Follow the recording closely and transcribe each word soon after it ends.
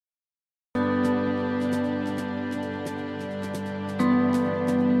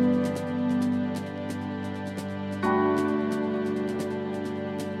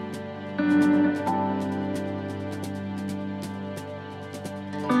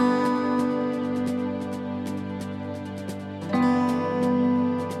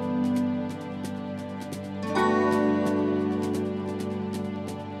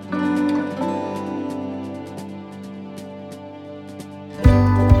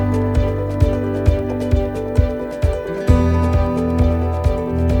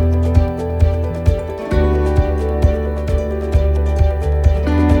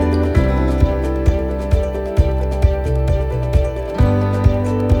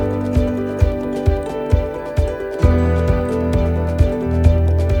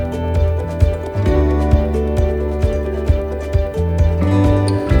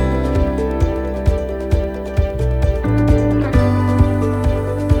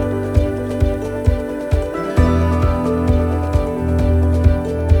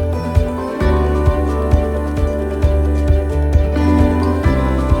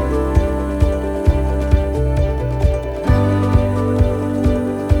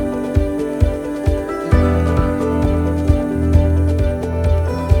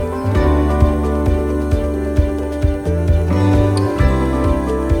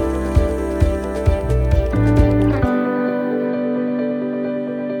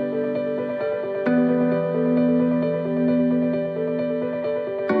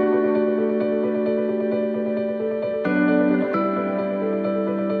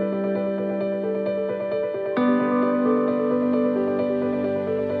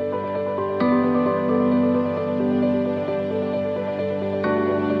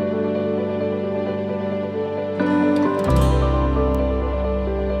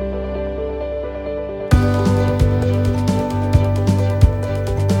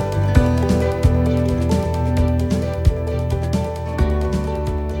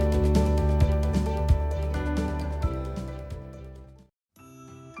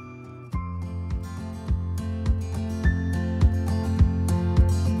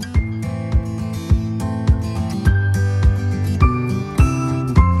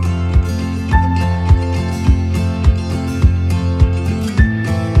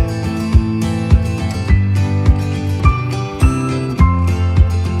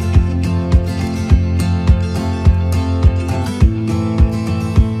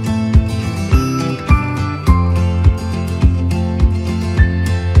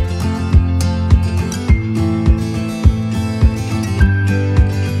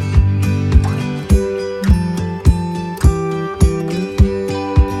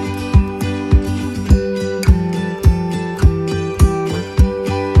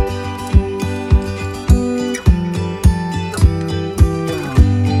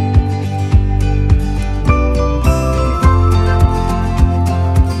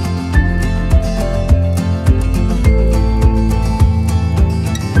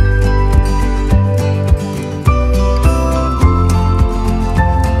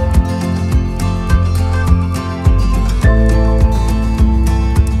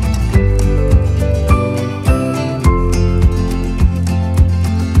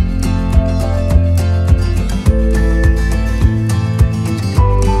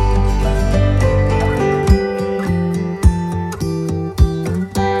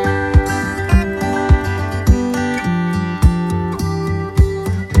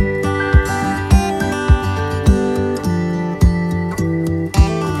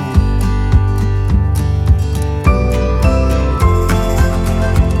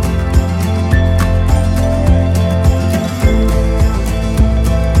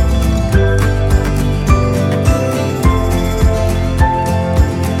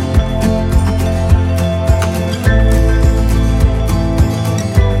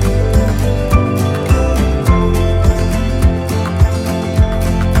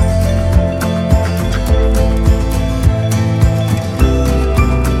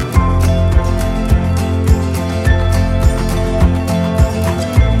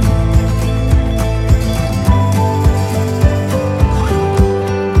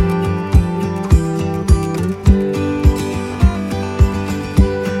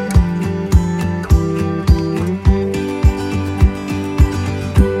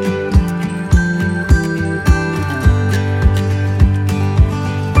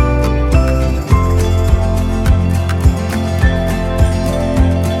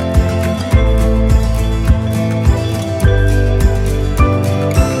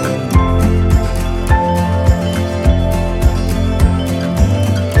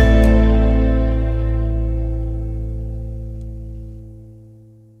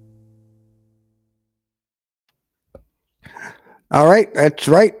All right, that's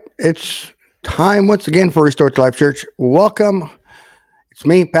right. It's time once again for Restore to Life Church. Welcome. It's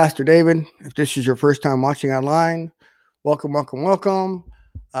me, Pastor David. If this is your first time watching online, welcome, welcome, welcome.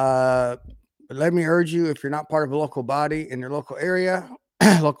 Uh, but let me urge you, if you're not part of a local body in your local area,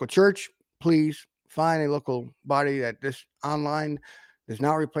 local church, please find a local body that this online does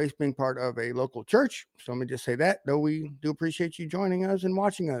not replace being part of a local church. So let me just say that, though we do appreciate you joining us and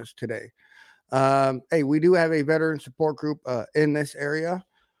watching us today. Hey, we do have a veteran support group in this area.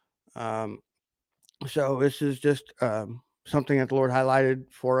 Um, so this is just something that the Lord highlighted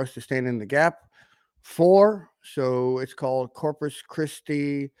for us to stand in the gap for. So it's called Corpus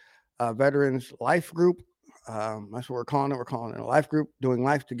Christi Veterans Life Group. That's what we're calling it. We're calling it a life group, doing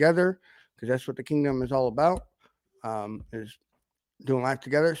life together, because that's what the kingdom is all about. Is doing life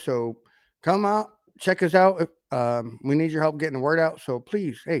together. So come out, check us out. We need your help getting the word out. So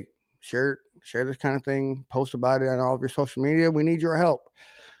please, hey, share this kind of thing, post about it on all of your social media. We need your help.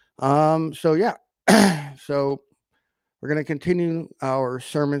 So yeah, so we're going to continue our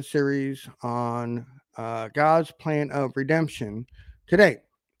sermon series on God's plan of redemption today.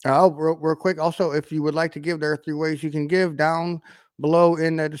 Real quick, also, if you would like to give, there are 3 ways you can give down below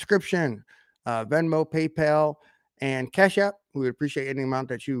in the description: Venmo, PayPal, and Cash App. We would appreciate any amount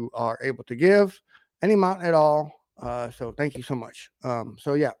that you are able to give, any amount at all. So thank you so much.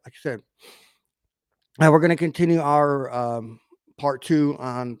 So yeah, like I said, we're going to continue our part 2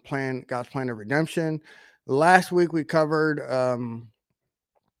 on God's plan of redemption. Last week we covered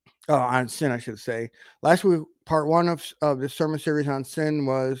on sin, I should say. Last week, part 1 of the sermon series on sin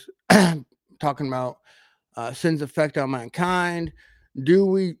was talking about sin's effect on mankind.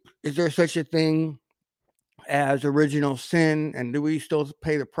 Is there such a thing as original sin, and do we still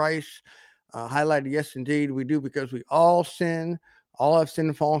pay the price? Highlighted, yes, indeed, we do, because we all sin. All have sinned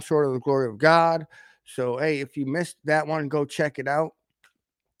and fallen short of the glory of God. So, hey, if you missed that one, go check it out.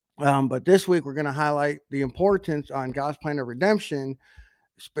 But this week, we're going to highlight the importance on God's plan of redemption,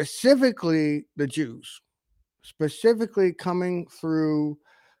 specifically the Jews, specifically coming through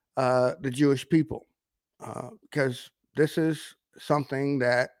the Jewish people, because this is something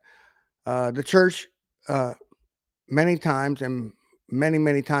that the church many times and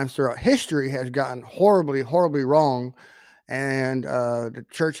many times throughout history has gotten horribly, horribly wrong. And the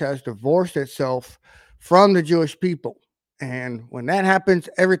church has divorced itself from the Jewish people. And when that happens,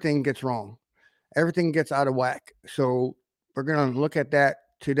 everything gets wrong. Everything gets out of whack. So we're going to look at that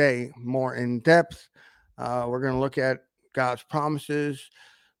today more in depth. We're going to look at God's promises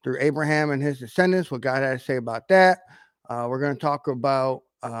through Abraham and his descendants, what God had to say about that. We're going to talk about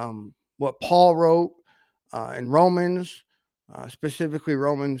what Paul wrote in Romans, specifically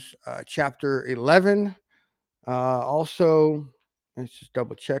Romans chapter 11. Also, let's just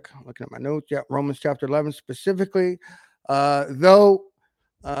double check. Looking at my notes. Yeah, Romans chapter 11 specifically. Though,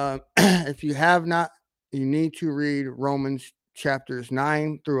 if you have not, you need to read Romans chapters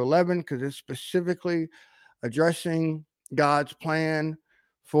 9 through 11, because it's specifically addressing God's plan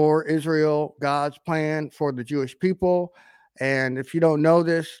for Israel, God's plan for the Jewish people. And if you don't know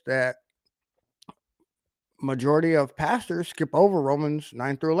this, that majority of pastors skip over Romans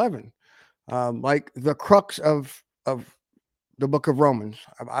 9 through 11, like the crux of the book of Romans.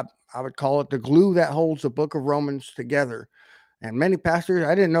 I would call it the glue that holds the book of Romans together. And many pastors,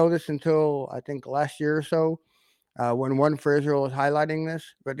 I didn't know this until I think last year or so, when One for Israel was highlighting this.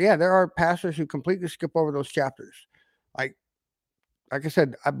 But yeah, there are pastors who completely skip over those chapters. Like like I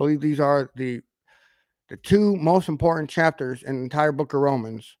said, I believe these are the 2 most important chapters in the entire book of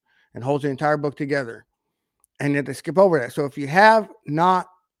Romans, and holds the entire book together. And yet they skip over that. So if you have not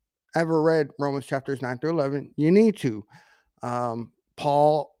ever read Romans chapters 9 through 11, you need to.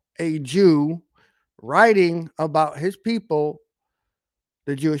 Paul, a Jew, writing about his people,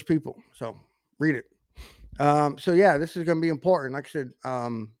 the Jewish people. So read it. So yeah, this is going to be important. Like I said,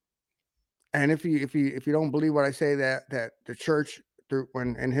 and if you don't believe what I say, that the church through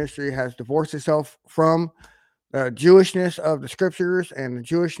when in history has divorced itself from the Jewishness of the scriptures and the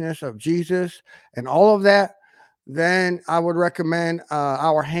Jewishness of Jesus and all of that, then I would recommend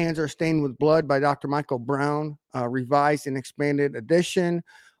Our Hands Are Stained with Blood by Dr. Michael Brown, revised and expanded edition.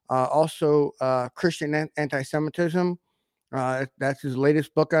 Also, Christian Anti-Semitism. That's his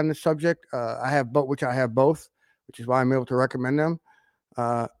latest book on this subject. I have both, which is why I'm able to recommend them.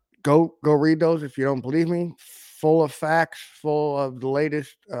 Go read those if you don't believe me. Full of facts, full of the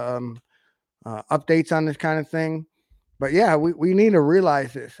latest updates on this kind of thing. But yeah, we need to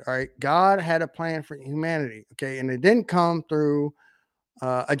realize this. All right, God had a plan for humanity. Okay, and it didn't come through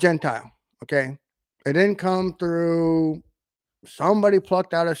a Gentile. Okay, it didn't come through somebody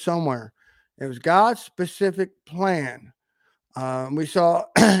plucked out of somewhere. It was God's specific plan We saw,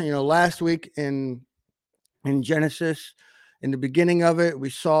 last week in Genesis, in the beginning of it, we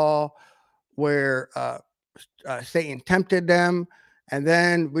saw where Satan tempted them, and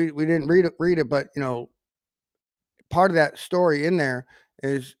then we didn't read it, but part of that story in there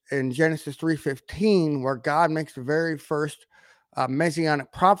is in Genesis 3:15, where God makes the very first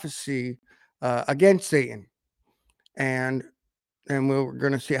messianic prophecy against Satan, and we're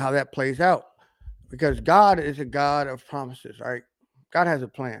going to see how that plays out, because God is a God of promises, right? God has a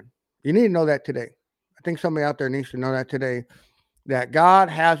plan. You need to know that today. I think somebody out there needs to know that today, that God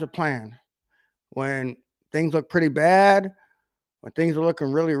has a plan. When things look pretty bad, when things are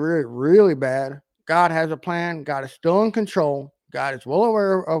looking really, really, really bad, God has a plan. God is still in control. God is well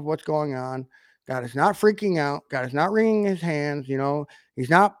aware of what's going on. God is not freaking out. God is not wringing his hands. He's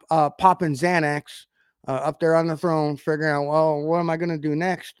not popping Xanax up there on the throne, figuring out, well, what am I going to do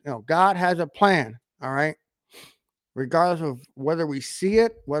next? God has a plan. All right. Regardless of whether we see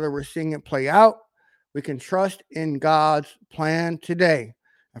it, whether we're seeing it play out, we can trust in God's plan today.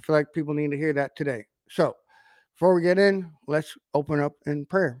 I feel like people need to hear that today. So, before we get in, let's open up in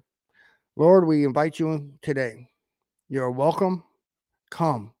prayer. Lord, we invite you in today. You're welcome.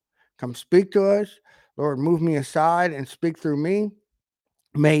 Come speak to us. Lord, move me aside and speak through me.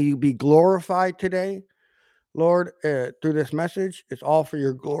 May you be glorified today. Lord, through this message, it's all for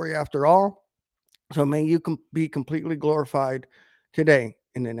your glory after all. So may you be completely glorified today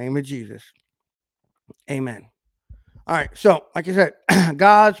in the name of Jesus. Amen. All right. So, like I said,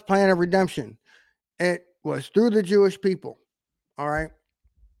 God's plan of redemption, it was through the Jewish people. All right.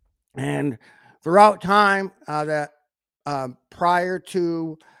 And throughout time, that prior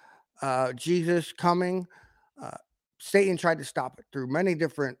to Jesus coming, uh, Satan tried to stop it through many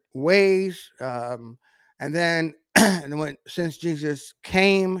different ways. And then, since Jesus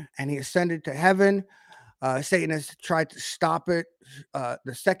came and he ascended to heaven, Satan has tried to stop it.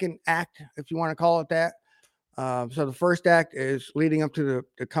 The second act, if you want to call it that. So the first act is leading up to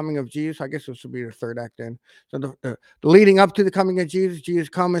the coming of Jesus. I guess this will be the third act then. So the leading up to the coming of Jesus, Jesus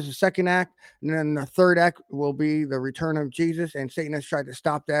come as the second act, and then the third act will be the return of Jesus. And Satan has tried to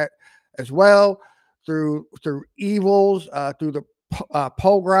stop that as well through evils, through the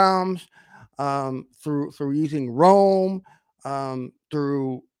pogroms, through using Rome,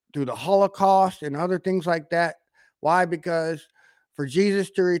 through the Holocaust and other things like that. Why? Because for Jesus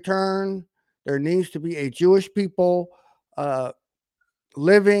to return, there needs to be a Jewish people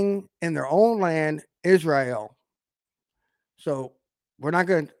living in their own land, Israel. So we're not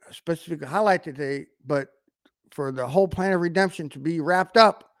going to specifically highlight today, but for the whole plan of redemption to be wrapped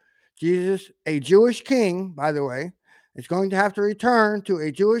up, Jesus, a Jewish king, by the way, is going to have to return to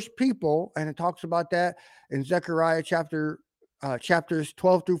a Jewish people, and it talks about that in Zechariah chapters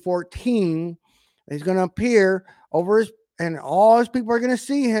 12 through 14. He's going to appear over his, and all his people are going to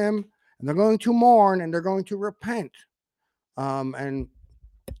see him, and they're going to mourn, and they're going to repent. And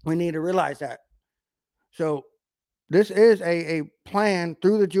we need to realize that. So this is a plan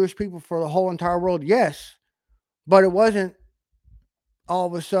through the Jewish people for the whole entire world, yes, but it wasn't all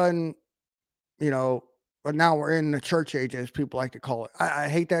of a sudden, but now we're in the church age, as people like to call it. I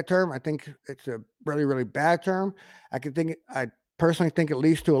hate that term. I think it's a really, really bad term. I personally think it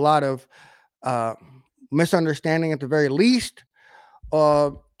leads to a lot of misunderstanding at the very least,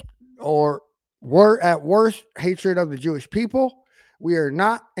 or at worst, hatred of the Jewish people. We are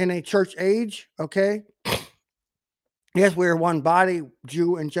not in a church age, okay? Yes, we are one body,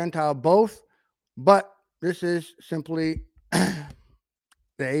 Jew and Gentile both, but this is simply the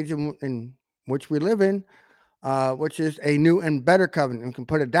age in which we live in, which is a new and better covenant. We can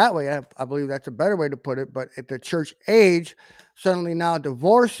put it that way. I believe that's a better way to put it. But at the church age, suddenly now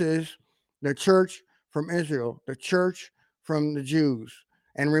divorces the church from Israel, the church from the Jews.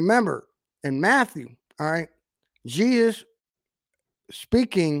 And remember, in Matthew, all right, Jesus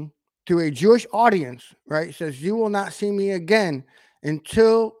speaking to a Jewish audience, right, says, "You will not see me again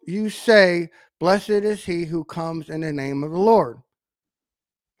until you say, 'Blessed is he who comes in the name of the Lord.'"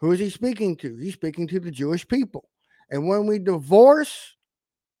 Who is he speaking to? He's speaking to the Jewish people. And when we divorce,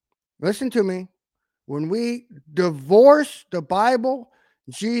 listen to me, when we divorce the Bible,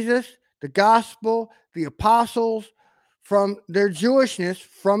 Jesus, the gospel, the apostles from their Jewishness,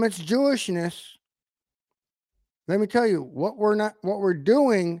 from its Jewishness, let me tell you, what we're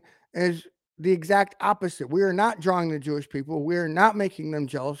doing is the exact opposite. We are not drawing the Jewish people. We are not making them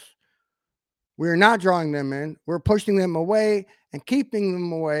jealous. We are not drawing them in. We're pushing them away and keeping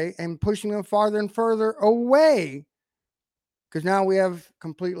them away and pushing them farther and further away, because now we have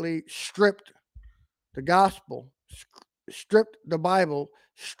completely stripped the gospel, stripped the Bible,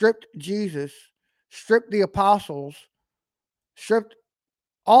 stripped Jesus, stripped the apostles stripped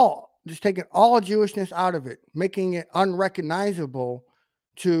just taking all Jewishness out of it, making it unrecognizable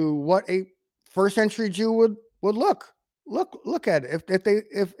to what a first century Jew would look at it.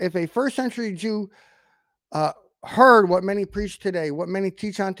 If a first century Jew uh, heard what many preach today, what many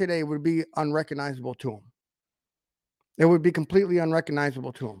teach on today, would be unrecognizable to him. It would be completely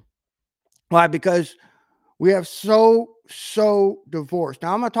unrecognizable to him. Why? Because we have so divorced.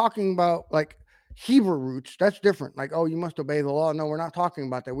 Now I'm not talking about like Hebrew roots. That's different. Like, oh, you must obey the law. No, we're not talking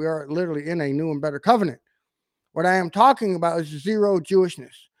about that. We are literally in a new and better covenant. What I am talking about is zero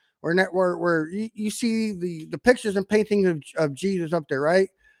Jewishness. Where you see the pictures and paintings of Jesus up there, right?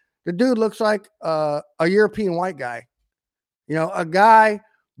 The dude looks like a European white guy. You know, a guy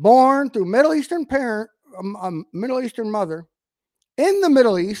born through Middle Eastern parent, a Middle Eastern mother in the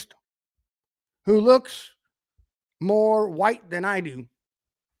Middle East, who looks more white than I do.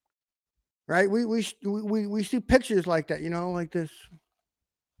 Right? We see pictures like that, you know, like this,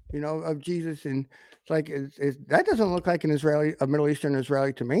 you know, of Jesus, and it's like that doesn't look like a Middle Eastern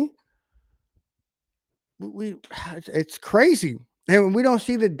Israeli to me. It's crazy, and we don't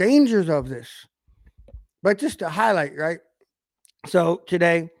see the dangers of this. But just to highlight, right? So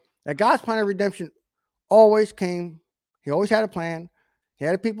today, that God's plan of redemption always came. He always had a plan. He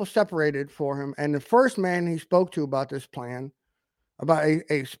had people separated for him, and the first man he spoke to about this plan, about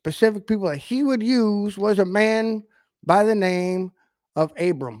a specific people that he would use, was a man by the name of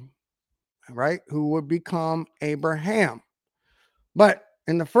Abram, right? Who would become Abraham. But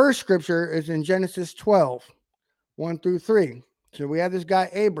in the first scripture is in Genesis 12, 1 through 3. So we have this guy,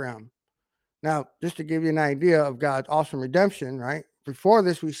 Abraham. Now, just to give you an idea of God's awesome redemption, right? Before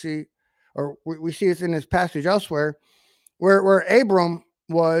this, we see it's in this passage elsewhere, where Abram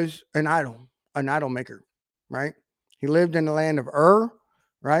was an idol maker, right? He lived in the land of Ur,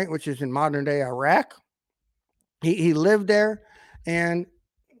 right, which is in modern day Iraq. He lived there, and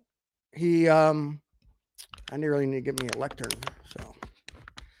he I really need to get me a lectern, so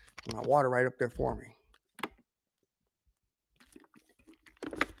my water right up there for me.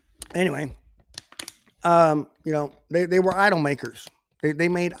 Anyway, you know, they were idol makers. They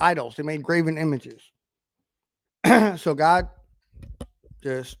made idols. They made graven images. So God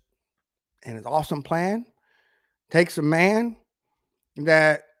just, in his awesome plan, takes a man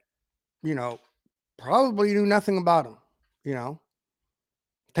that, you know, probably knew nothing about him, you know,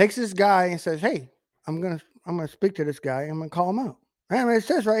 takes this guy and says, hey, I'm gonna speak to this guy. I'm gonna call him out. I mean, it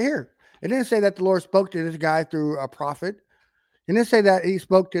says right here. It didn't say that the Lord spoke to this guy through a prophet. It didn't say that he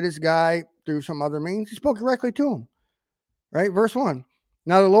spoke to this guy through some other means. He spoke directly to him. Right? Verse 1.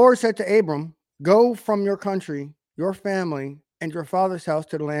 Now the Lord said to Abram, go from your country, your family, and your father's house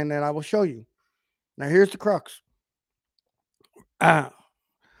to the land that I will show you. Now here's the crux. I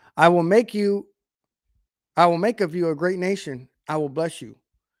will make of you a great nation. I will bless you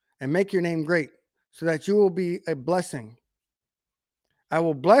and make your name great, so that you will be a blessing. I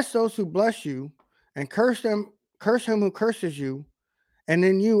will bless those who bless you, and curse him who curses you, and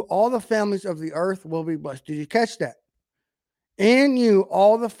in you all the families of the earth will be blessed. Did you catch that? In you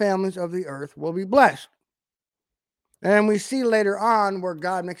all the families of the earth will be blessed. And we see later on where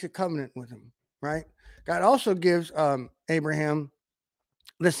God makes a covenant with him, right? God also gives Abraham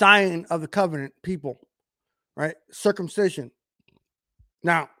the sign of the covenant people, right? Circumcision.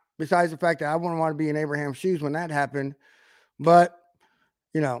 Now, besides the fact that I wouldn't want to be in Abraham's shoes when that happened, but,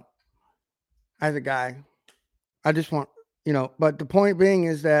 you know, as a guy, I just want, you know, but the point being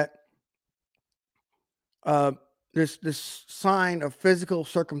is that this sign of physical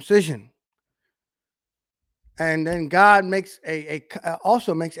circumcision. And then God makes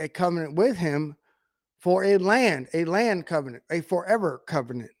also makes a covenant with him for a land covenant, a forever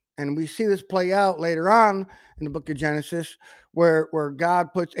covenant. And we see this play out later on in the book of Genesis, where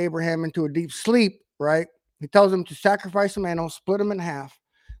God puts Abraham into a deep sleep, right? He tells him to sacrifice some animals, split them in half.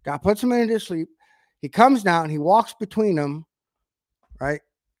 God puts him into sleep. He comes down, he walks between them, right,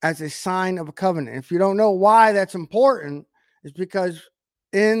 as a sign of a covenant. If you don't know why that's important, it's because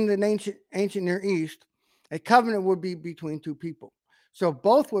in the ancient Near East, a covenant would be between two people. So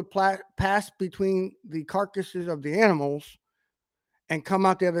both would pass between the carcasses of the animals and come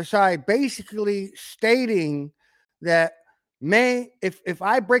out the other side, basically stating that if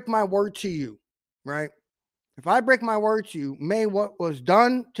I break my word to you, right? If I break my word to you, may what was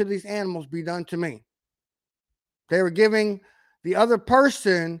done to these animals be done to me. They were giving the other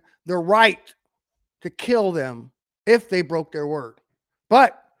person the right to kill them if they broke their word.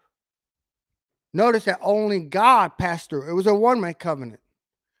 But notice that only God passed through. It was a one-way covenant,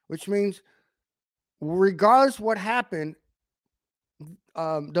 which means regardless what happened,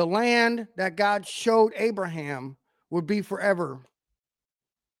 the land that God showed Abraham would be forever,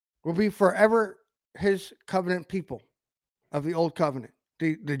 will be forever his covenant people of the old covenant.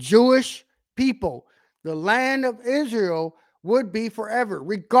 The Jewish people, the land of Israel, would be forever,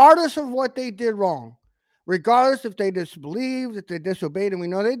 regardless of what they did wrong, regardless if they disbelieved, if they disobeyed, and we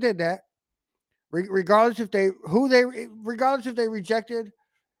know they did that. Regardless if they rejected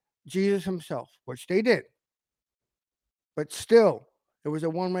Jesus himself, which they did, but still, it was a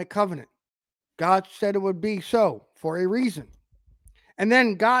one-way covenant. God said it would be so for a reason. And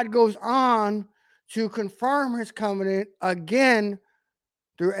then God goes on to confirm his covenant again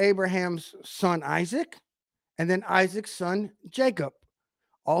through Abraham's son Isaac, and then Isaac's son Jacob,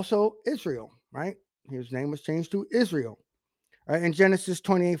 also Israel, right? His name was changed to Israel, right? In Genesis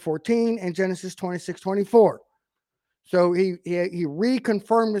 28:14 and Genesis 26:24. So he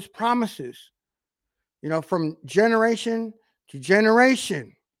reconfirmed his promises, from generation to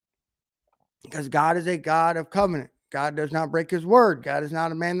generation, because God is a God of covenant. God does not break his word. God is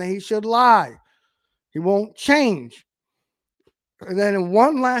not a man that he should lie. He won't change. And then in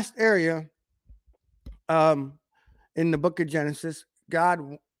one last area, in the book of Genesis,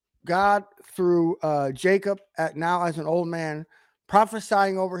 God through Jacob, now as an old man,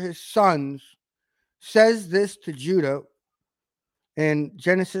 prophesying over his sons, says this to Judah in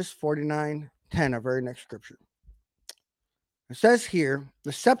Genesis 49:10, our very next scripture. It says here,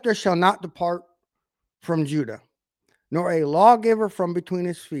 the scepter shall not depart from Judah, nor a lawgiver from between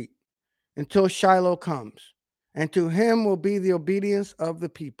his feet, until Shiloh comes, and to him will be the obedience of the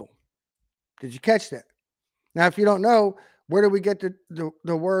people. Did you catch that? Now, if you don't know, where do we get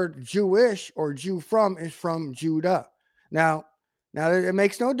the word Jewish or Jew from? Is from Judah. Now it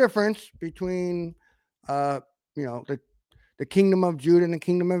makes no difference between the kingdom of Judah and the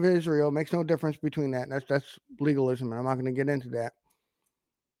kingdom of Israel. It makes no difference between that. That's legalism, and I'm not going to get into that,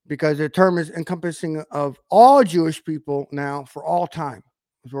 because the term is encompassing of all Jewish people now for all time.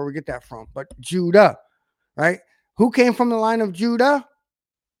 Is where we get that from. But Judah, right? Who came from the line of Judah?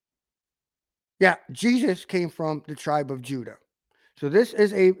 Yeah, Jesus came from the tribe of Judah. So this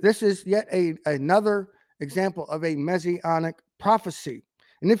is yet another example of a messianic prophecy.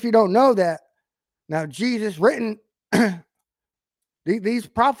 And if you don't know that, now Jesus written these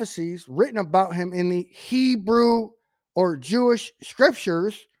prophecies written about him in the Hebrew or Jewish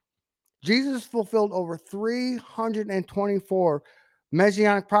scriptures, Jesus fulfilled over 324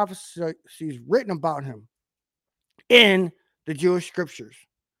 messianic prophecies written about him in the Jewish scriptures,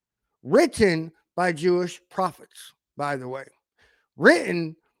 written by Jewish prophets, by the way,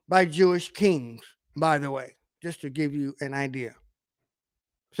 written by Jewish kings, by the way, just to give you an idea.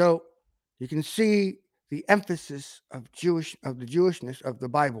 So you can see the emphasis of the Jewishness of the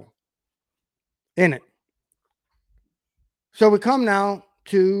Bible in it. So we come now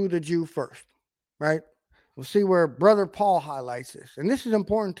to the Jew first, right? We'll see where Brother Paul highlights this. And this is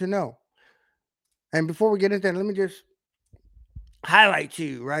important to know. And before we get into that, let me just highlight to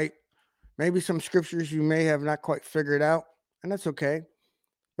you, right? Maybe some scriptures you may have not quite figured out, and that's okay.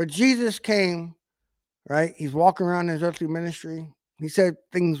 But Jesus came, right? He's walking around his earthly ministry. He said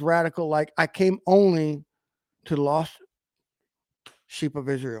things radical like, I came only to the lost sheep of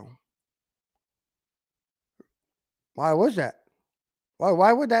Israel. Why was that?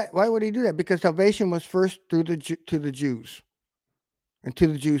 Why would he do that? Because salvation was first to the Jews, and to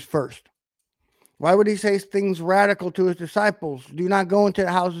the Jews first. Why would he say things radical to his disciples? Do not go into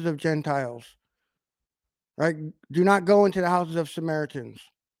the houses of Gentiles, right? Do not go into the houses of Samaritans,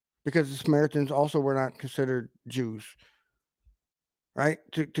 because the Samaritans also were not considered Jews, right?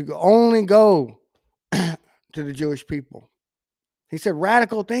 To only go to the Jewish people. He said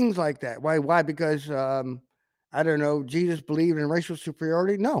radical things like that. Why? Because, I don't know, Jesus believed in racial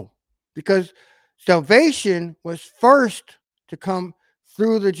superiority? No, because salvation was first to come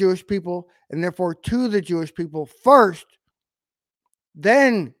through the Jewish people, and therefore to the Jewish people first,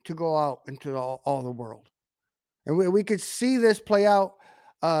 then to go out into all the world. And we could see this play out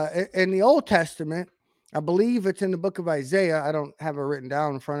in the Old Testament. I believe it's in the book of Isaiah. I don't have it written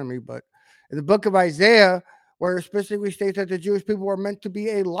down in front of me, but in the book of Isaiah, where it specifically states that the Jewish people were meant to be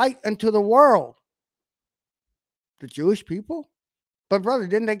a light unto the world. The Jewish people? But brother,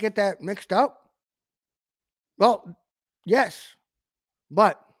 didn't they get that mixed up? Well, yes,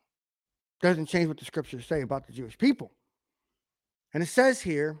 but doesn't change what the scriptures say about the Jewish people. And it says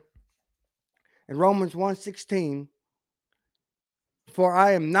here in Romans 1:16, for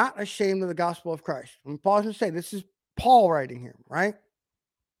I am not ashamed of the gospel of Christ. I'm pausing to say this is Paul writing here, right?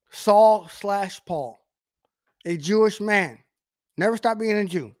 Saul/Paul, a Jewish man, never stopped being a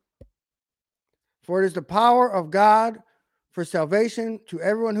Jew. For it is the power of God for salvation to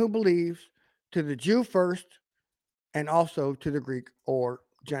everyone who believes, to the Jew first, and also to the Greek or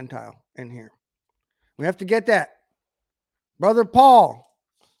Gentile in here. We have to get that. Brother Paul,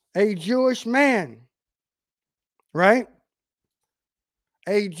 a Jewish man, right?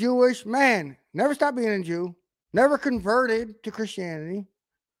 A Jewish man, never stopped being a Jew, never converted to Christianity,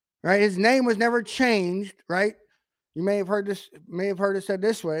 right? His name was never changed, right? You may have heard it said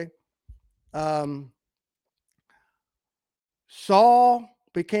this way. Saul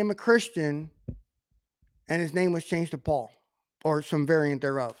became a Christian and his name was changed to Paul or some variant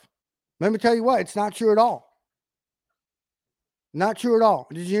thereof. Let me tell you what, it's not true at all. Not true at all.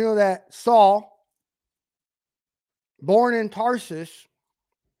 Did you know that Saul, born in Tarsus,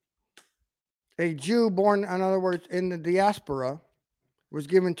 a Jew born, in other words, in the diaspora, was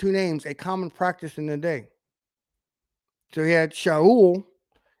given two names, a common practice in the day. So he had Shaul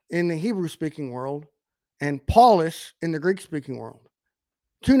in the Hebrew-speaking world and Paulus in the Greek-speaking world.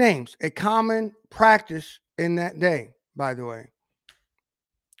 Two names, a common practice in that day, by the way.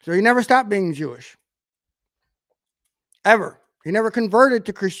 So he never stopped being Jewish. Ever. He never converted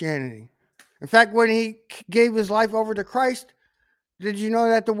to Christianity. In fact, when he gave his life over to Christ, did you know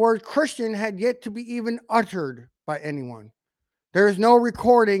that the word Christian had yet to be even uttered by anyone? There is no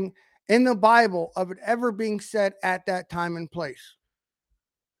recording in the Bible of it ever being said at that time and place.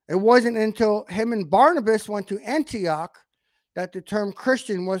 It wasn't until him and Barnabas went to Antioch that the term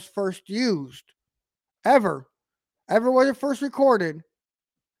Christian was first used. Ever was it first recorded,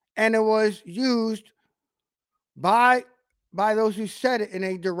 and it was used by those who said it in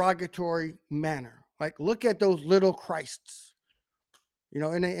a derogatory manner. Like, look at those little Christs,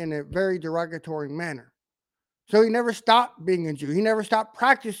 in a very derogatory manner. So he never stopped being a Jew. He never stopped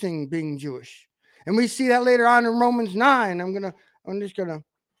practicing being Jewish. And we see that later on in Romans 9. I'm just gonna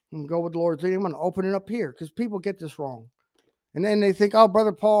go with the Lord's leading. I'm gonna open it up here because people get this wrong. And then they think, oh,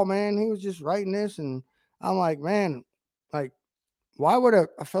 Brother Paul, man, he was just writing this. And I'm like, man, like, why would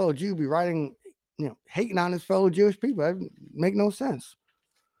a fellow Jew be writing, hating on his fellow Jewish people? That would make no sense.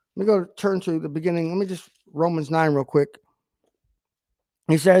 Let me turn to the beginning. Let me just Romans 9 real quick.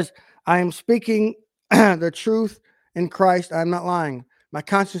 He says, I am speaking the truth in Christ. I'm not lying. My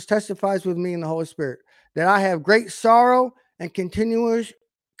conscience testifies with me in the Holy Spirit that I have great sorrow and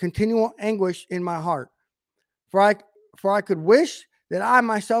continual anguish in my heart. For I could wish that I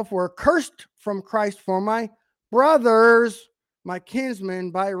myself were cursed from Christ for my brothers, my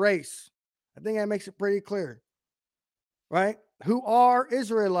kinsmen by race. I think that makes it pretty clear, right? Who are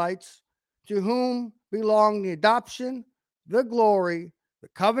Israelites, to whom belong the adoption, the glory, the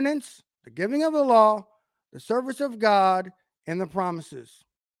covenants, the giving of the law, the service of God, and the promises.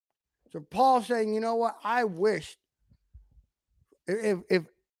 So Paul's saying, you know what? I wish if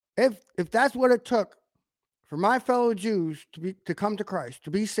that's what it took for my fellow Jews to come to Christ,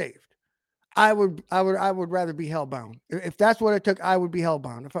 to be saved, I would rather be hellbound. If that's what it took, I would be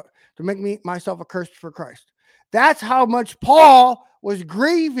hellbound to make myself a curse for Christ. That's how much Paul was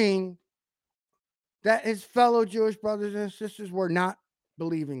grieving that his fellow Jewish brothers and sisters were not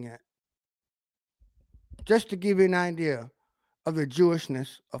believing it. Just to give you an idea of the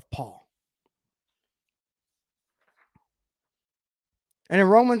Jewishness of Paul. And in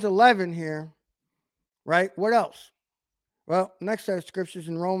Romans 11 here, right, what else? Well, next set of scriptures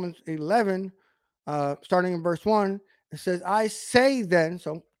in Romans 11, starting in verse 1, it says, I say then,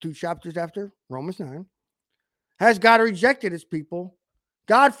 so 2 chapters after Romans 9, has God rejected his people?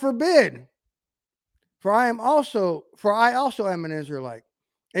 God forbid. For I also am an Israelite,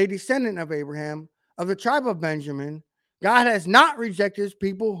 a descendant of Abraham, of the tribe of Benjamin. God has not rejected his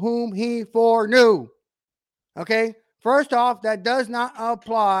people whom he foreknew. Okay, first off, that does not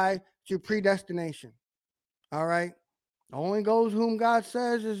apply to predestination. All right, only those whom God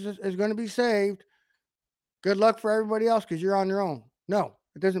says is going to be saved. Good luck for everybody else because you're on your own. No,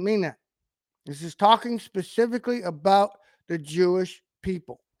 it doesn't mean that. This is talking specifically about the Jewish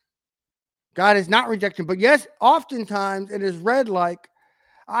people. God is not rejecting, but yes, oftentimes it is read like,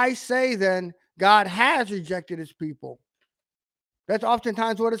 I say then, God has rejected his people. That's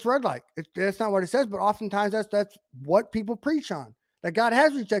oftentimes what it's read like. That's not what it says, but oftentimes that's what people preach on, that God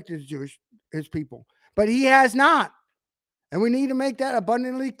has rejected his people, but he has not. And we need to make that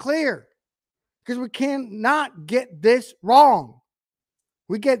abundantly clear because we cannot get this wrong.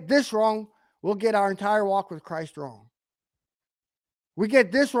 We get this wrong, we'll get our entire walk with Christ wrong. We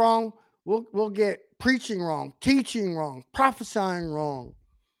get this wrong, we'll get preaching wrong, teaching wrong, prophesying wrong.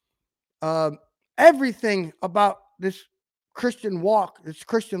 Everything about this Christian walk, this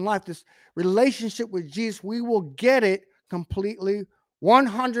Christian life, this relationship with Jesus, we will get it completely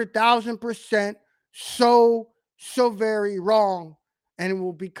 100,000% so very wrong, and it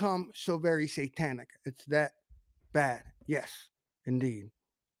will become so very satanic. It's that bad. Yes, indeed.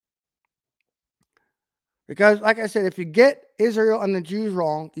 Because, like I said, if you get Israel and the Jews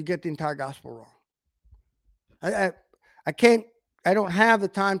wrong, you get the entire gospel wrong. I can't. I don't have the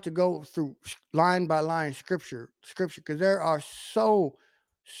time to go through line by line scripture, because there are so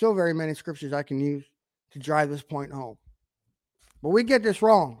very many scriptures I can use to drive this point home. But we get this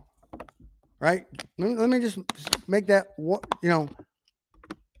wrong, right? Let me just make that one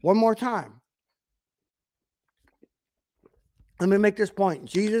more time. Let me make this point.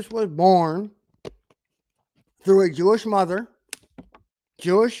 Jesus was born through a Jewish mother,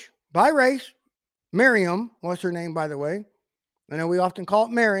 Jewish by race. Miriam was her name, by the way. I know we often call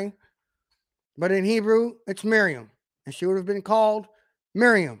it Mary, but in Hebrew, it's Miriam. And she would have been called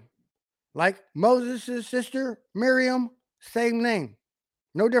Miriam. Like Moses' sister, Miriam, same name.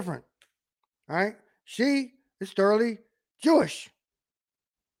 No different. All right? She is thoroughly Jewish.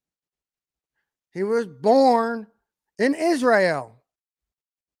 He was born in Israel.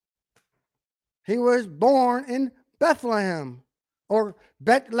 He was born in Bethlehem or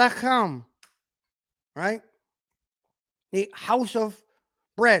Bethlehem, right? The house of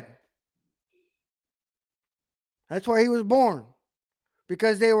bread. That's where he was born,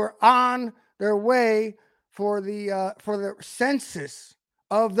 because they were on their way for the census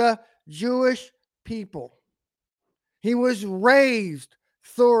of the Jewish people. He was raised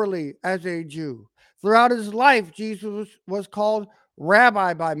thoroughly as a Jew. Throughout his life, Jesus was called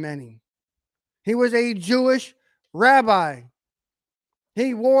rabbi by many. He was a Jewish rabbi.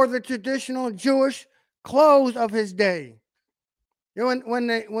 He wore the traditional Jewish clothes of his day. You know,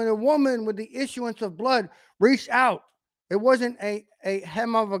 when a woman with the issuance of blood reached out, it wasn't a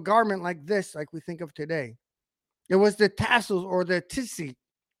hem of a garment like this, like we think of today. It was the tassels or the tzitzit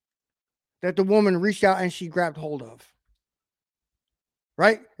that the woman reached out and she grabbed hold of.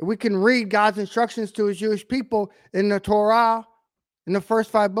 Right? We can read God's instructions to his Jewish people in the Torah, in the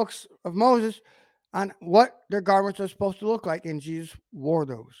first 5 books of Moses, on what their garments are supposed to look like, and Jesus wore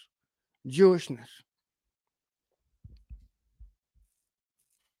those. Jewishness.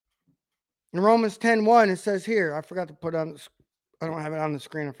 In Romans 10:1, it says here, I forgot to put on, I don't have it on the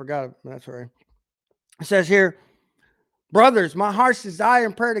screen, I forgot it, but that's all right. It says here, brothers, my heart's desire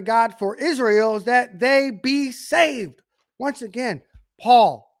and prayer to God for Israel is that they be saved. Once again,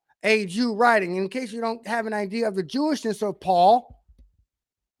 Paul, a Jew writing, in case you don't have an idea of the Jewishness of Paul,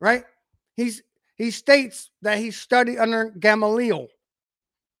 right? He states that he studied under Gamaliel.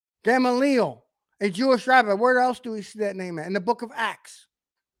 Gamaliel, a Jewish rabbi. Where else do we see that name at? In the book of Acts.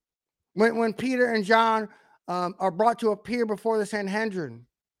 When Peter and John are brought to appear before the Sanhedrin.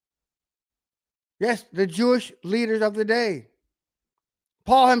 Yes, the Jewish leaders of the day.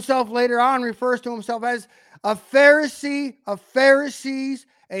 Paul himself later on refers to himself as a Pharisee of Pharisees,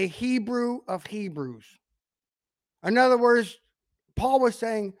 a Hebrew of Hebrews. In other words, Paul was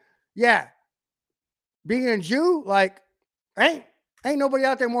saying, yeah, being a Jew, like, ain't nobody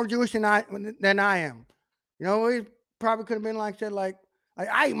out there more Jewish than I am. You know, he probably could have been like said, like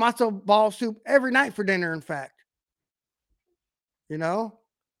I eat matzo ball soup every night for dinner, in fact. You know?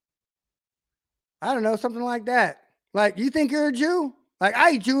 I don't know, something like that. Like, you think you're a Jew? Like,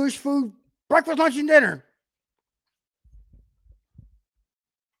 I eat Jewish food, breakfast, lunch, and dinner.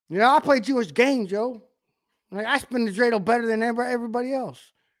 You know, I play Jewish games, yo. Like, I spin the dreidel better than everybody else.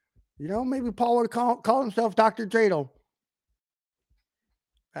 You know, maybe Paul would call himself Dr. Dreidel.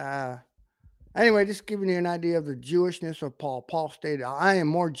 Anyway, just giving you an idea of the Jewishness of Paul. Paul stated, I am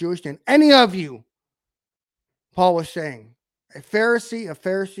more Jewish than any of you. Paul was saying, a Pharisee of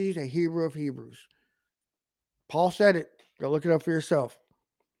Pharisees, a Hebrew of Hebrews. Paul said it. Go look it up for yourself.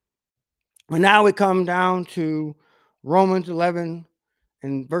 And now we come down to Romans 11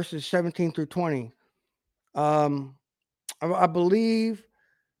 and verses 17 through 20. I believe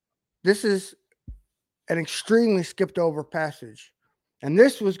this is an extremely skipped over passage. And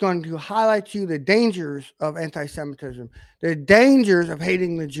this was going to highlight to you the dangers of anti-Semitism, the dangers of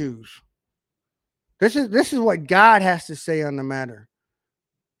hating the Jews. This is what God has to say on the matter.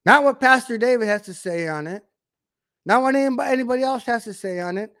 Not what Pastor David has to say on it. Not what anybody else has to say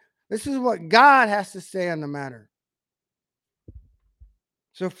on it. This is what God has to say on the matter.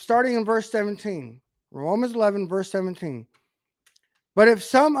 So starting in verse 17, Romans 11, verse 17. But if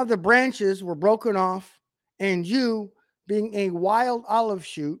some of the branches were broken off, and you, being a wild olive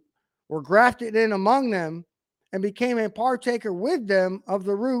shoot, were grafted in among them, and became a partaker with them of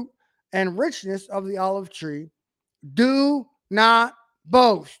the root and richness of the olive tree, do not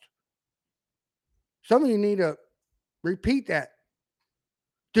boast. Some of you need to repeat that.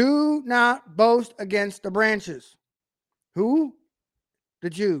 Do not boast against the branches. Who? The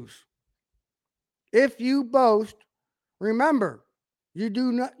Jews. If you boast, Remember, you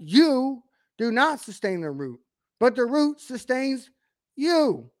do not sustain the root, but the root sustains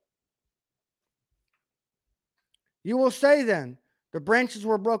you. You will say then, the branches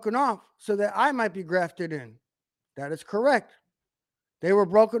were broken off so that I might be grafted in. That is correct. They were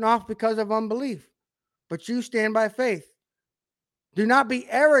broken off because of unbelief, but you stand by faith. Do not be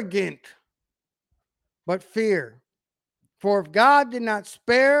arrogant, but fear. For if God did not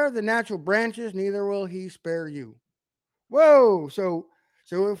spare the natural branches, neither will he spare you. Whoa. So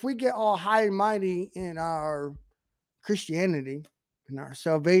if we get all high and mighty in our Christianity, in our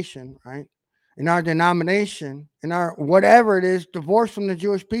salvation, right? In our denomination, in our whatever it is, divorced from the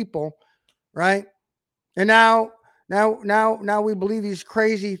Jewish people, right? And now we believe these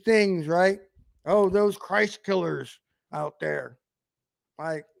crazy things, right? Oh, those Christ killers out there.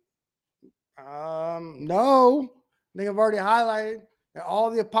 Like, no. I think I've already highlighted that all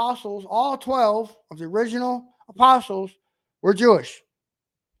the apostles, all 12 of the original apostles, were Jewish.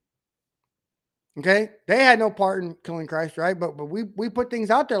 Okay, they had no part in killing Christ, right? But we put things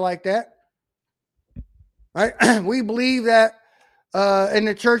out there like that, right? We believe that in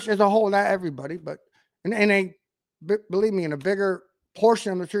the church as a whole, not everybody, but believe me, in a bigger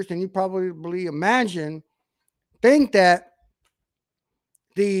portion of the church than you probably imagine, think that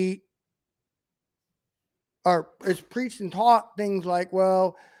it's preached and taught things like,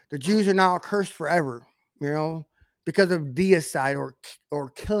 well, the Jews are now cursed forever, because of deicide or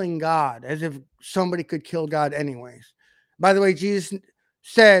killing God, as if somebody could kill God anyways. By the way, Jesus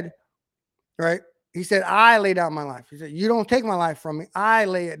said, right? He said, I lay down my life. He said, you don't take my life from me. I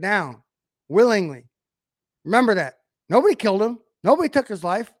lay it down willingly. Remember that. Nobody killed him. Nobody took his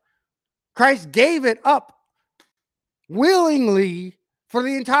life. Christ gave it up willingly for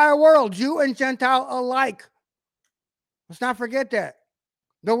the entire world, Jew and Gentile alike. Let's not forget that.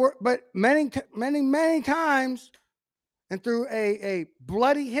 But many times, and through a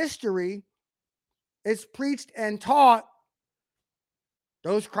bloody history, it's preached and taught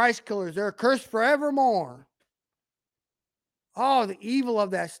those Christ killers, they're cursed forevermore. Oh, the evil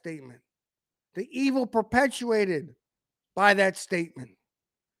of that statement. The evil perpetuated by that statement.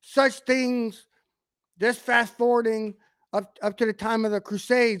 Such things, just fast forwarding up to the time of the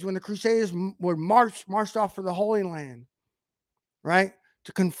Crusades, when the Crusaders would marched off for the Holy Land, right?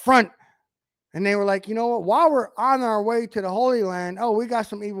 To confront. And they were like, you know what? While we're on our way to the Holy Land, we got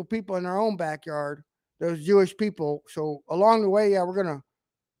some evil people in our own backyard, those Jewish people. So along the way, yeah, we're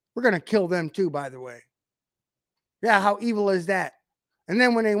gonna kill them too, by the way. Yeah, how evil is that? And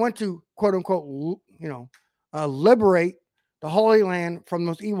then when they went to quote unquote, liberate the Holy Land from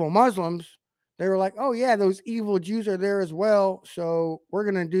those evil Muslims, they were like, oh yeah, those evil Jews are there as well. So we're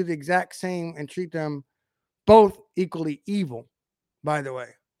gonna do the exact same and treat them both equally evil, by the way.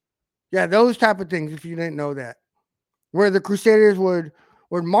 Yeah, those type of things, if you didn't know that. Where the Crusaders would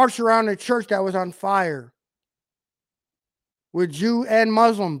march around a church that was on fire, with Jew and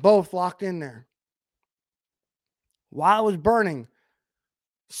Muslim both locked in there, while it was burning,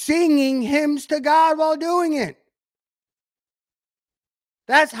 singing hymns to God while doing it.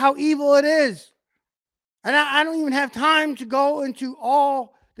 That's how evil it is. And I don't even have time to go into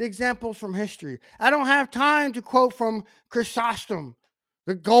all the examples from history. I don't have time to quote from Chrysostom,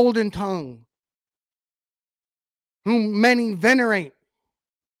 the golden tongue, whom many venerate.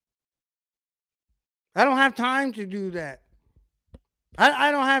 I don't have time to do that.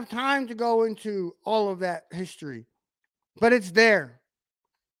 I don't have time to go into all of that history, but it's there.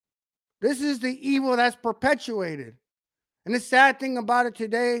 This is the evil that's perpetuated. And the sad thing about it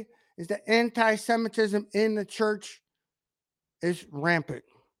today is that anti-Semitism in the church is rampant.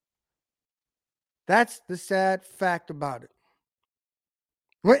 That's the sad fact about it.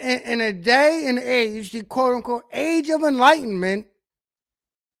 We're in a day and age, the quote unquote age of enlightenment.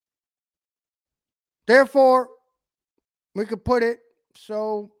 Therefore, we could put it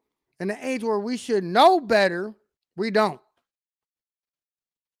so, in the age where we should know better, we don't.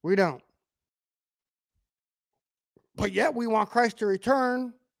 We don't. But yet we want Christ to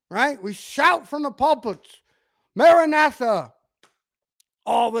return, right? We shout from the pulpits, Maranatha,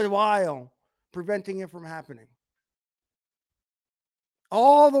 all the while preventing it from happening.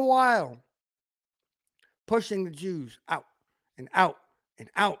 All the while pushing the Jews out and out and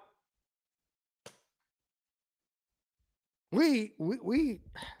out. We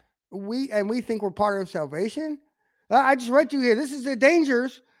think we're part of salvation. I just read to you here. This is the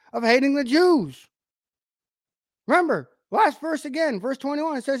dangers of hating the Jews. Remember, last verse again, verse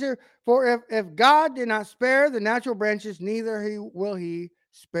 21. It says here, for if God did not spare the natural branches, neither will he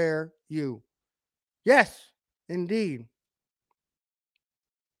spare you. Yes, indeed.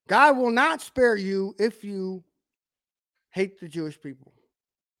 God will not spare you if you hate the Jewish people.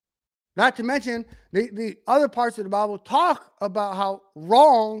 Not to mention the other parts of the Bible talk about how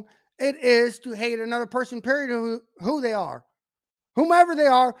wrong it is to hate another person, period, who they are, whomever they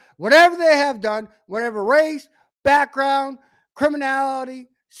are, whatever they have done, whatever race, background, criminality,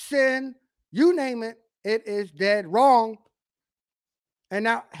 sin, you name it, it is dead wrong. And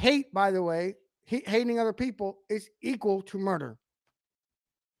now hate, by the way, hating other people is equal to murder.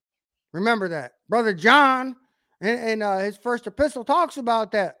 Remember that. Brother John in his first epistle talks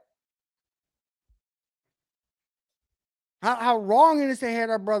about that. How wrong it is to hate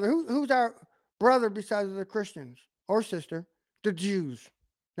our brother. Who's our brother besides the Christians or sister? The Jews.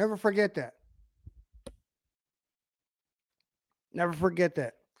 Never forget that. Never forget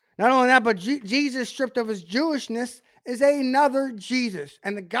that. Not only that, but Jesus stripped of his Jewishness is another Jesus.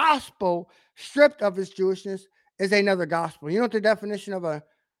 And the gospel stripped of his Jewishness is another gospel. You know what the definition of a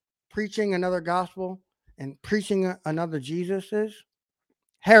preaching another gospel and preaching another Jesus is?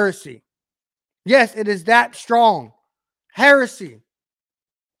 Heresy. Yes, it is that strong. Heresy.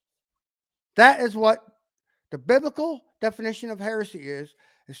 That is what the biblical definition of heresy is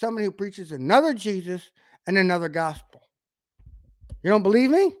somebody who preaches another Jesus and another gospel. You don't believe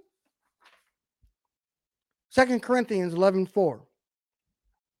me? 2 Corinthians 11:4.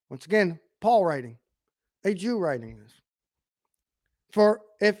 Once again, Paul writing, a Jew writing this. For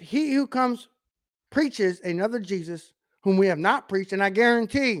if he who comes preaches another Jesus whom we have not preached, and I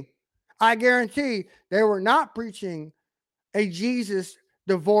guarantee they were not preaching a Jesus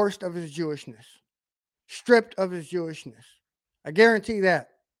divorced of his Jewishness, stripped of his Jewishness. I guarantee that.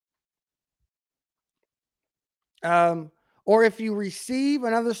 Or if you receive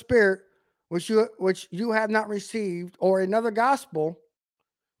another spirit which you have not received, or another gospel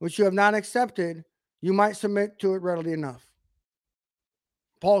which you have not accepted, you might submit to it readily enough.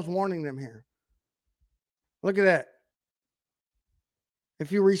 Paul's warning them here. Look at that.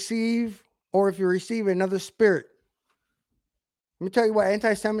 If you receive another spirit. Let me tell you what,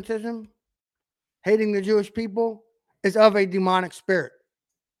 anti-Semitism, hating the Jewish people, is of a demonic spirit.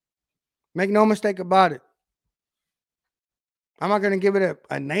 Make no mistake about it. I'm not going to give it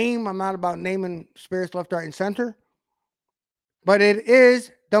a name. I'm not about naming spirits left, right, and center. But it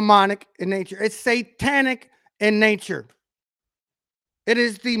is demonic in nature. It's satanic in nature. It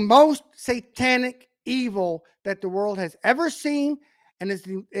is the most satanic evil that the world has ever seen, and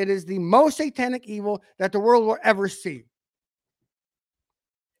it is the most satanic evil that the world will ever see.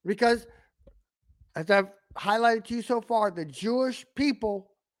 Because, as I've highlighted to you so far, the Jewish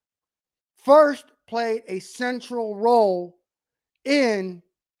people first played a central role in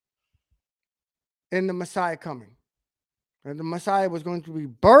the Messiah coming. And the Messiah was going to be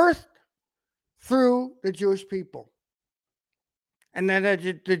birthed through the Jewish people. And then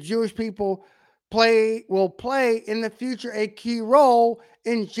the Jewish people will play in the future a key role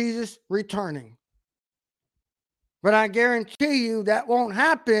in Jesus returning. But I guarantee you that won't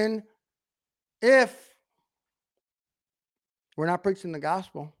happen if we're not preaching the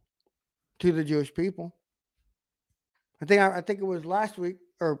gospel to the Jewish people. I think it was last week,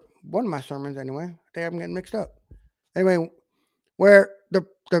 or one of my sermons anyway. I think I'm getting mixed up. Anyway, where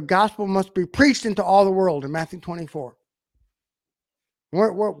the gospel must be preached into all the world in Matthew 24.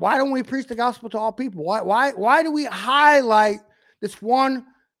 Why don't we preach the gospel to all people? Why do we highlight this one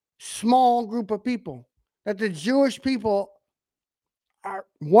small group of people? That the Jewish people are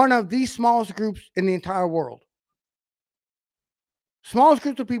one of the smallest groups in the entire world. Smallest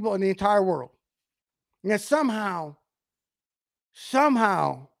group of people in the entire world. And yet somehow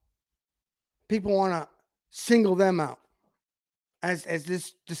people want to single them out as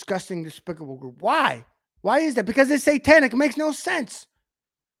this disgusting, despicable group. Why? Why is that? Because it's satanic. It makes no sense.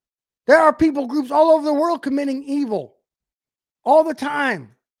 There are people groups all over the world committing evil all the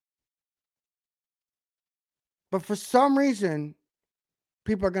time. But for some reason,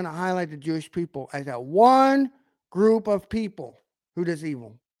 people are going to highlight the Jewish people as that one group of people who does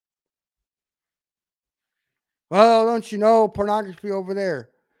evil. Well, don't you know pornography over there?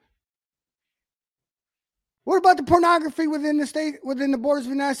 What about the pornography within the borders of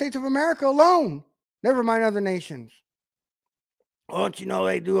the United States of America alone? Never mind other nations. Oh, don't you know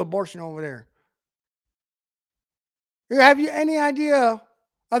they do abortion over there? Have you any idea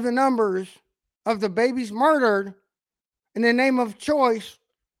of the numbers of the babies murdered in the name of choice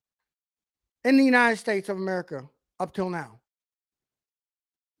in the United States of America up till now?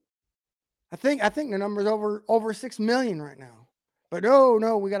 I think the number is over 6 million right now. But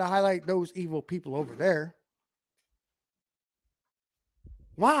no, we got to highlight those evil people over there.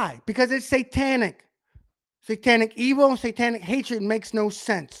 Why? Because it's satanic. Satanic evil and satanic hatred makes no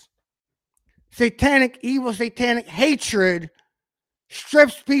sense. Satanic evil, satanic hatred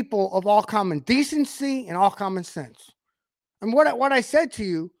strips people of all common decency and all common sense. And what I said to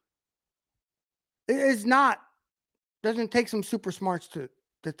you is not, doesn't take some super smarts to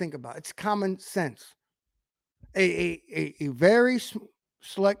think about. It's common sense. A very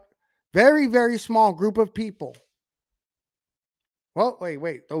select, very, very small group of people. Well,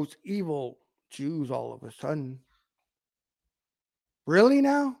 wait, those evil Jews all of a sudden. Really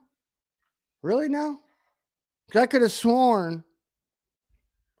now? Really now? Because I could have sworn,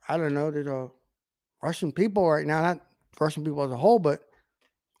 I don't know, that Russian people right now, not Russian people as a whole, but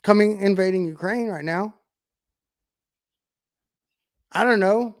coming invading Ukraine right now. I don't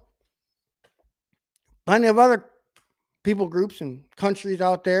know. Plenty of other people groups and countries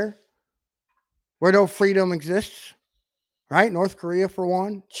out there where no freedom exists, right? North Korea, for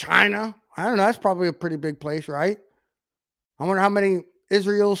one. China. I don't know. That's probably a pretty big place, right? I wonder how many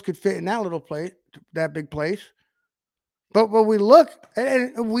Israels could fit in that little place, that big place. But when we look,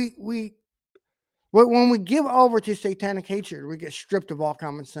 and when we give over to satanic hatred, we get stripped of all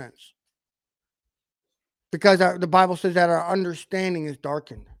common sense. Because the Bible says that our understanding is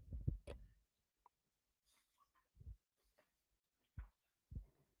darkened.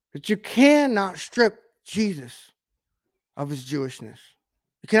 That you cannot strip Jesus of his Jewishness.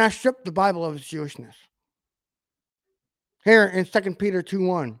 You cannot strip the Bible of its Jewishness. Here in 2 Peter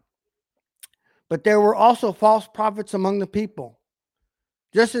 2:1. But there were also false prophets among the people,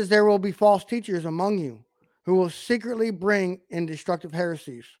 just as there will be false teachers among you, who will secretly bring in destructive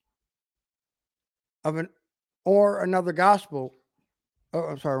heresies of another gospel. Oh,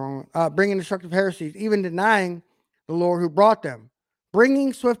 I'm sorry, wrong one. Bringing destructive heresies, even denying the Lord who brought them,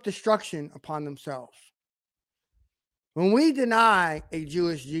 bringing swift destruction upon themselves. When we deny a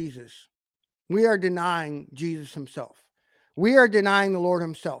Jewish Jesus, we are denying Jesus himself. We are denying the Lord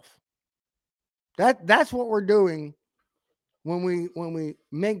himself. That's what we're doing when we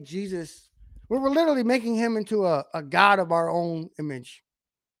make Jesus. We're literally making him into a God of our own image.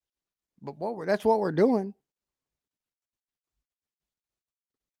 But that's what we're doing.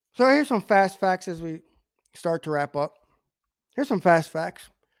 So here's some fast facts as we start to wrap up. Here's some fast facts,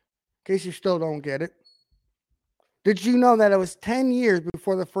 in case you still don't get it. Did you know that it was 10 years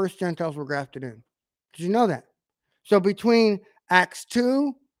before the first Gentiles were grafted in? Did you know that? So between Acts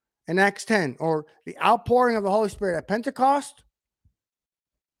 2 and Acts 10, or the outpouring of the Holy Spirit at Pentecost,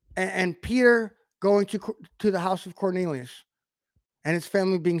 and Peter going to the house of Cornelius and his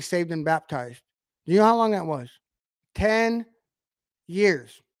family being saved and baptized. Do you know how long that was? 10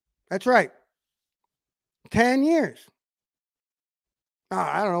 years. That's right. 10 years.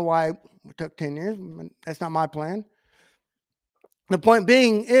 I don't know why it took 10 years. That's not my plan. The point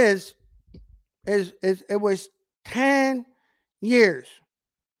being is it was 10 years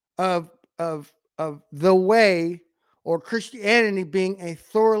of the way, or Christianity being a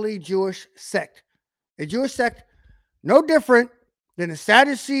thoroughly Jewish sect. A Jewish sect no different than the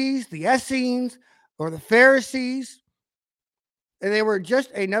Sadducees, the Essenes, or the Pharisees. And they were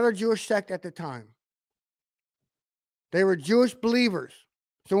just another Jewish sect at the time. They were Jewish believers.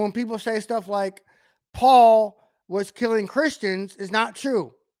 So when people say stuff like Paul was killing Christians, is not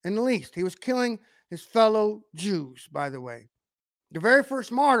true in the least. He was killing his fellow Jews, by the way. The very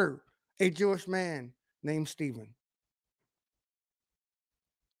first martyr, a Jewish man named Stephen.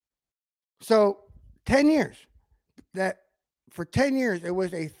 So 10 years. For 10 years, it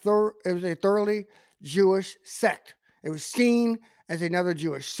was a thoroughly Jewish sect. It was seen as another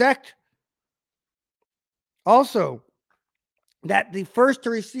Jewish sect. Also, that the first to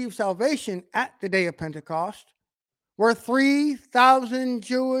receive salvation at the day of Pentecost were 3,000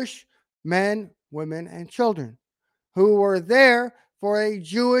 Jewish men, women, and children who were there for a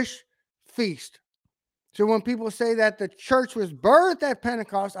Jewish feast. So when people say that the church was birthed at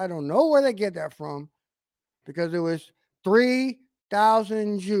Pentecost, I don't know where they get that from, because it was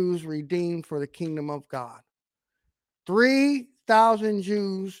 3,000 Jews redeemed for the kingdom of God. 3,000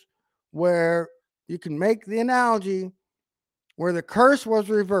 Jews, where you can make the analogy where the curse was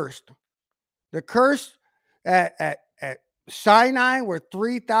reversed. The curse at Sinai, where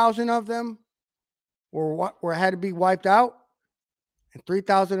 3,000 of them were had to be wiped out, and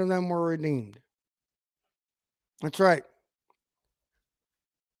 3,000 of them were redeemed. That's right.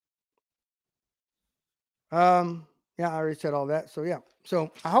 Yeah, I already said all that. So yeah.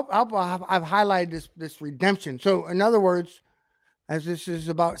 So I hope I've highlighted this redemption. So in other words, as this is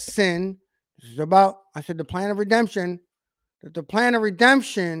about sin, this is about, I said, the plan of redemption. That the plan of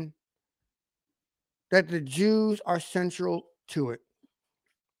redemption, that the Jews are central to it,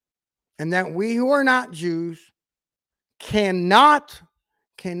 and that we who are not Jews cannot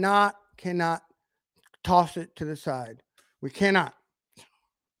cannot toss it to the side. We cannot.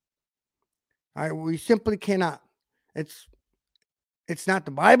 All right, we simply cannot. It's not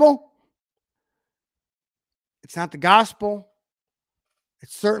the Bible. It's not the gospel.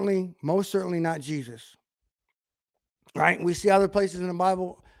 It's most certainly not Jesus. Right? We see other places in the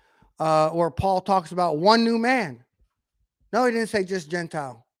Bible where Paul talks about one new man. No, he didn't say just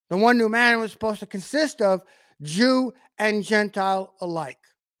Gentile. The one new man was supposed to consist of Jew and Gentile alike.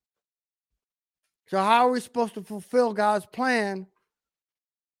 So how are we supposed to fulfill God's plan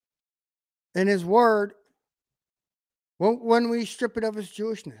in his word when we strip it of its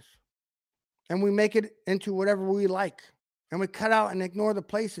Jewishness and we make it into whatever we like and we cut out and ignore the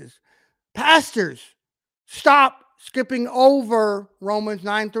places? Pastors, stop skipping over Romans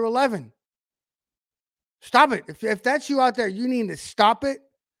 9 through 11. Stop it. If that's you out there, you need to stop it.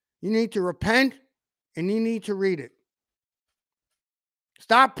 You need to repent and you need to read it.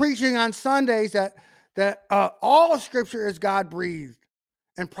 Stop preaching on Sundays that all of Scripture is God-breathed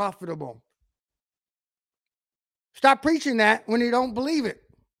and profitable. Stop preaching that when you don't believe it.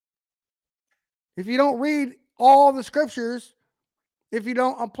 If you don't read all the Scriptures, if you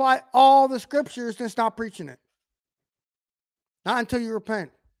don't apply all the Scriptures, then stop preaching it. Not until you repent.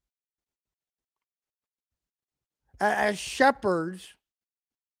 As shepherds,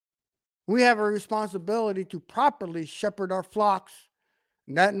 we have a responsibility to properly shepherd our flocks.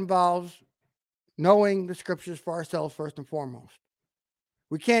 And that involves knowing the Scriptures for ourselves first and foremost.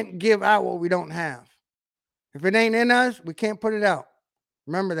 We can't give out what we don't have. If it ain't in us, we can't put it out.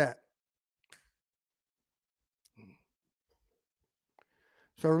 Remember that.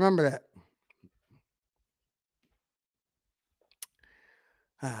 So remember that.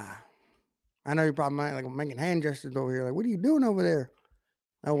 I know you're probably like making hand gestures over here. Like, what are you doing over there?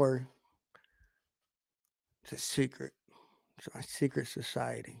 Don't worry. It's a secret. It's my secret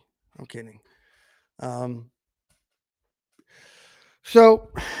society. I'm kidding. So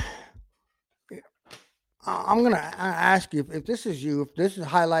I'm going to ask you if this is you, if this has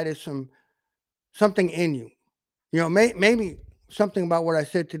highlighted something in you. You know, maybe something about what I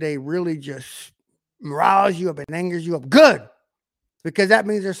said today really just riles you up and angers you up. Good. Because that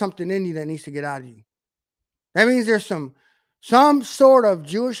means there's something in you that needs to get out of you. That means there's some sort of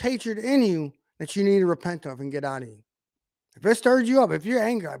Jewish hatred in you that you need to repent of and get out of you. If it stirs you up, if you're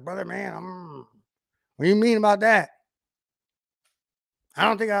angry, like, brother, man, what do you mean about that? I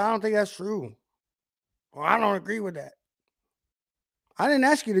don't think that's true. Well, I don't agree with that. I didn't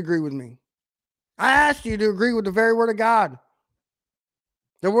ask you to agree with me. I asked you to agree with the very word of God.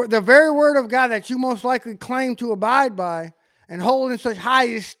 The very word of God that you most likely claim to abide by and hold in such high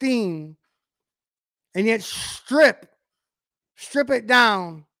esteem, and yet strip it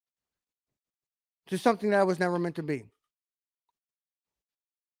down to something that was never meant to be.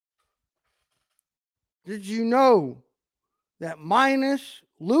 Did you know that minus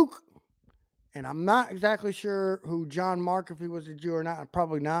Luke, and I'm not exactly sure who John Mark, if he was a Jew or not,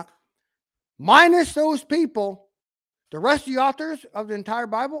 probably not, minus those people, the rest of the authors of the entire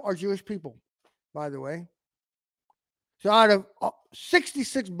Bible are Jewish people, by the way. So out of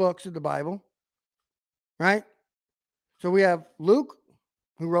 66 books of the Bible, right? So we have Luke,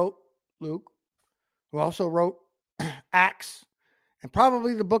 who wrote Luke, who also wrote Acts, and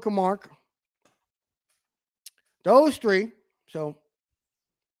probably the book of Mark. Those three, so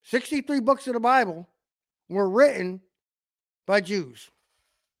 63 books of the Bible were written by Jews.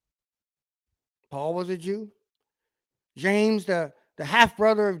 Paul was a Jew. James, the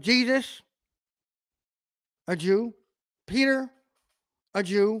half-brother of Jesus, a Jew. Peter, a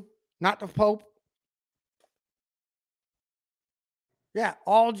Jew, not the Pope. Yeah,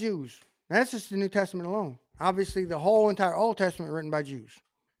 all Jews. That's just the New Testament alone. Obviously, the whole entire Old Testament written by Jews.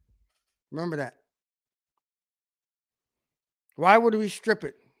 Remember that. Why would we strip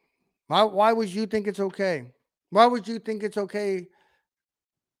it? Why would you think it's okay? Why would you think it's okay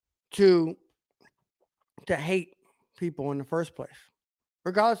to hate people in the first place,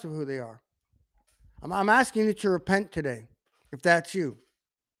 regardless of who they are? I'm asking you to repent today, if that's you.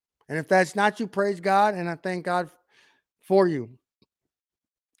 And if that's not you, praise God, and I thank God for you.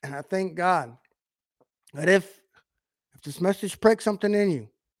 And I thank God that if this message pricks something in you,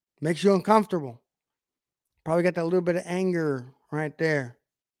 makes you uncomfortable, probably got that little bit of anger right there.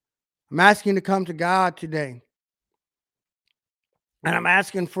 I'm asking you to come to God today. And I'm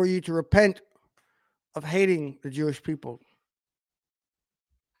asking for you to repent of hating the Jewish people.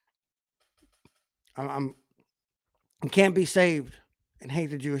 You can't be saved and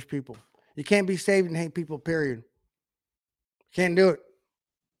hate the Jewish people. You can't be saved and hate people, period. Can't do it.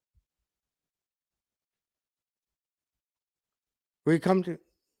 We come to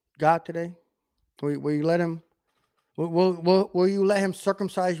God today? Will you let him? Will you let him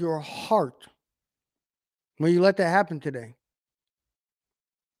circumcise your heart? Will you let that happen today?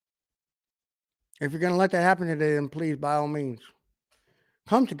 If you're going to let that happen today, then please, by all means,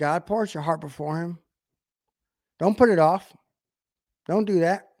 come to God. Pour out your heart before him. Don't put it off. Don't do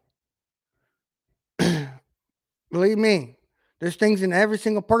that. Believe me, there's things in every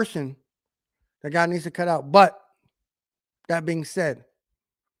single person that God needs to cut out. But that being said,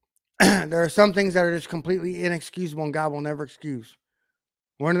 there are some things that are just completely inexcusable and God will never excuse.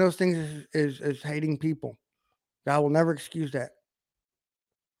 One of those things is hating people. God will never excuse that.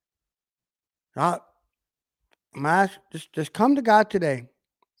 Not, just come to God today.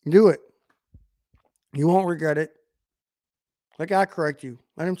 Do it. You won't regret it. Let God correct you.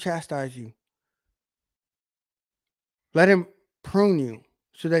 Let him chastise you. Let him prune you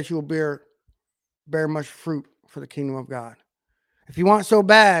so that you will bear much fruit for the kingdom of God. If you want so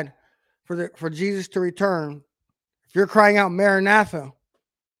bad for Jesus to return, if you're crying out Maranatha,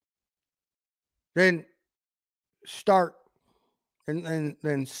 then start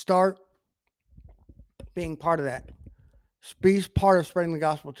and start being part of that. Be part of spreading the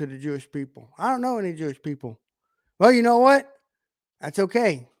gospel to the Jewish people. I don't know any Jewish people. Well, you know what? That's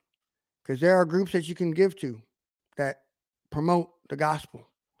okay, because there are groups that you can give to that promote the gospel.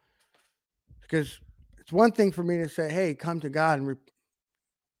 Because it's one thing for me to say, hey, come to God. And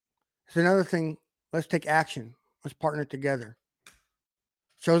it's another thing, let's take action. Let's partner together.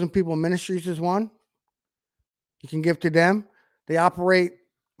 Chosen People Ministries is one. You can give to them. They operate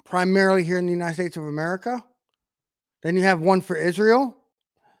primarily here in the United States of America. Then you have one for Israel,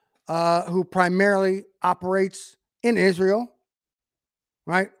 who primarily operates in Israel,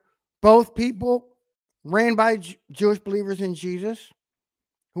 right? Both people ran by Jewish believers in Jesus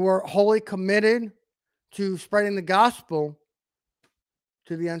who are wholly committed to spreading the gospel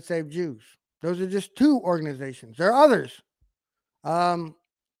to the unsaved Jews. Those are just two organizations. There are others.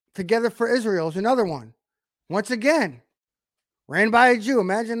 Together for Israel is another one. Once again, ran by a Jew.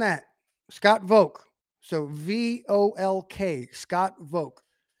 Imagine that. Scott Volk. So VOLK, Scott Volk.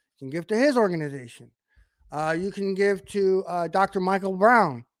 You can give to his organization. You can give to Dr. Michael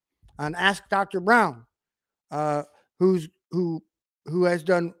Brown on Ask Dr. Brown, who is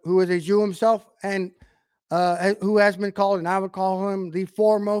a Jew himself and who has been called, and I would call him the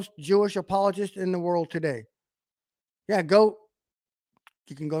foremost Jewish apologist in the world today. Yeah,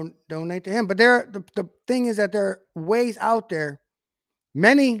 you can go donate to him. But the thing is that there are ways out there,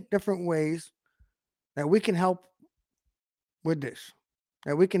 many different ways that we can help with this,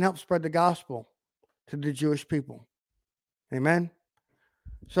 that we can help spread the gospel to the Jewish people. Amen.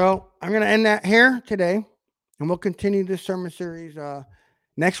 So I'm going to end that here today, and we'll continue this sermon series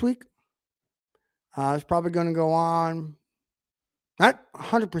next week. It's probably going to go on, not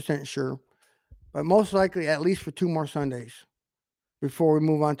 100% sure, but most likely at least for 2 more Sundays before we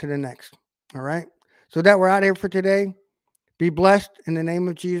move on to the next. All right. So that we're out here for today. Be blessed in the name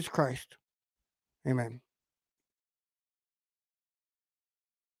of Jesus Christ. Amen.